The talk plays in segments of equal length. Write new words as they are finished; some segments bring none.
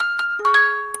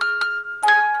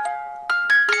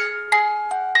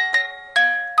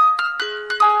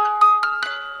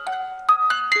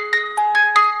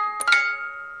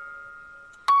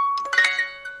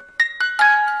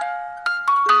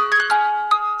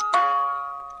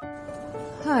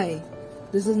Hi,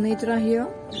 this is Netra here.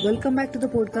 Welcome back to the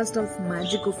podcast of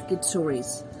Magic of Kid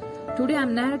Stories. Today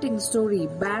I'm narrating the story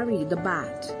Barry the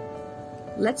Bat.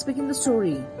 Let's begin the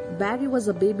story. Barry was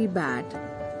a baby bat.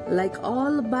 Like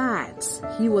all bats,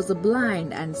 he was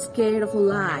blind and scared of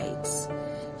lights.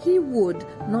 He would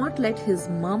not let his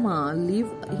mama leave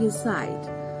his side.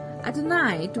 At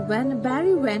night, when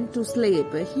Barry went to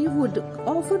sleep, he would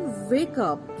often wake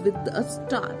up with a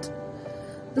start.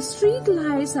 "The street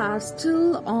lights are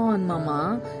still on,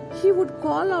 Mama," he would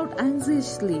call out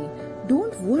anxiously.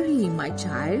 "Don't worry, my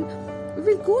child.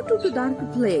 We'll go to the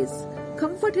dark place,"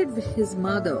 comforted his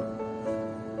mother.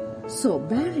 So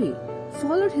Barry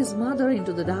followed his mother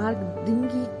into the dark,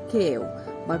 dingy cave.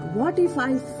 "But what if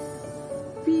I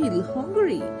feel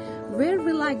hungry? Where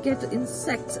will I get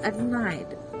insects at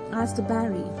night?" asked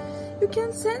Barry. "You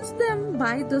can sense them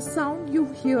by the sound you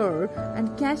hear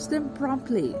and catch them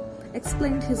promptly,"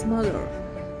 explained his mother.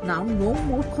 "Now no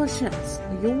more questions.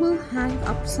 You will hang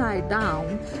upside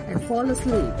down and fall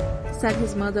asleep," said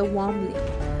his mother warmly.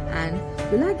 "And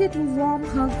will I get a warm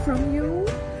hug from you?"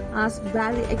 asked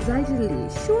Barry excitedly.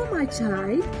 "Sure, my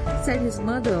child," said his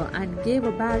mother and gave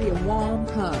Barry a warm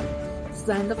hug. It's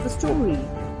the end of the story.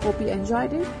 Hope you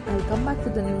enjoyed it. I'll come back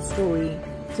with a new story.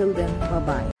 Till then,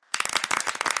 bye-bye.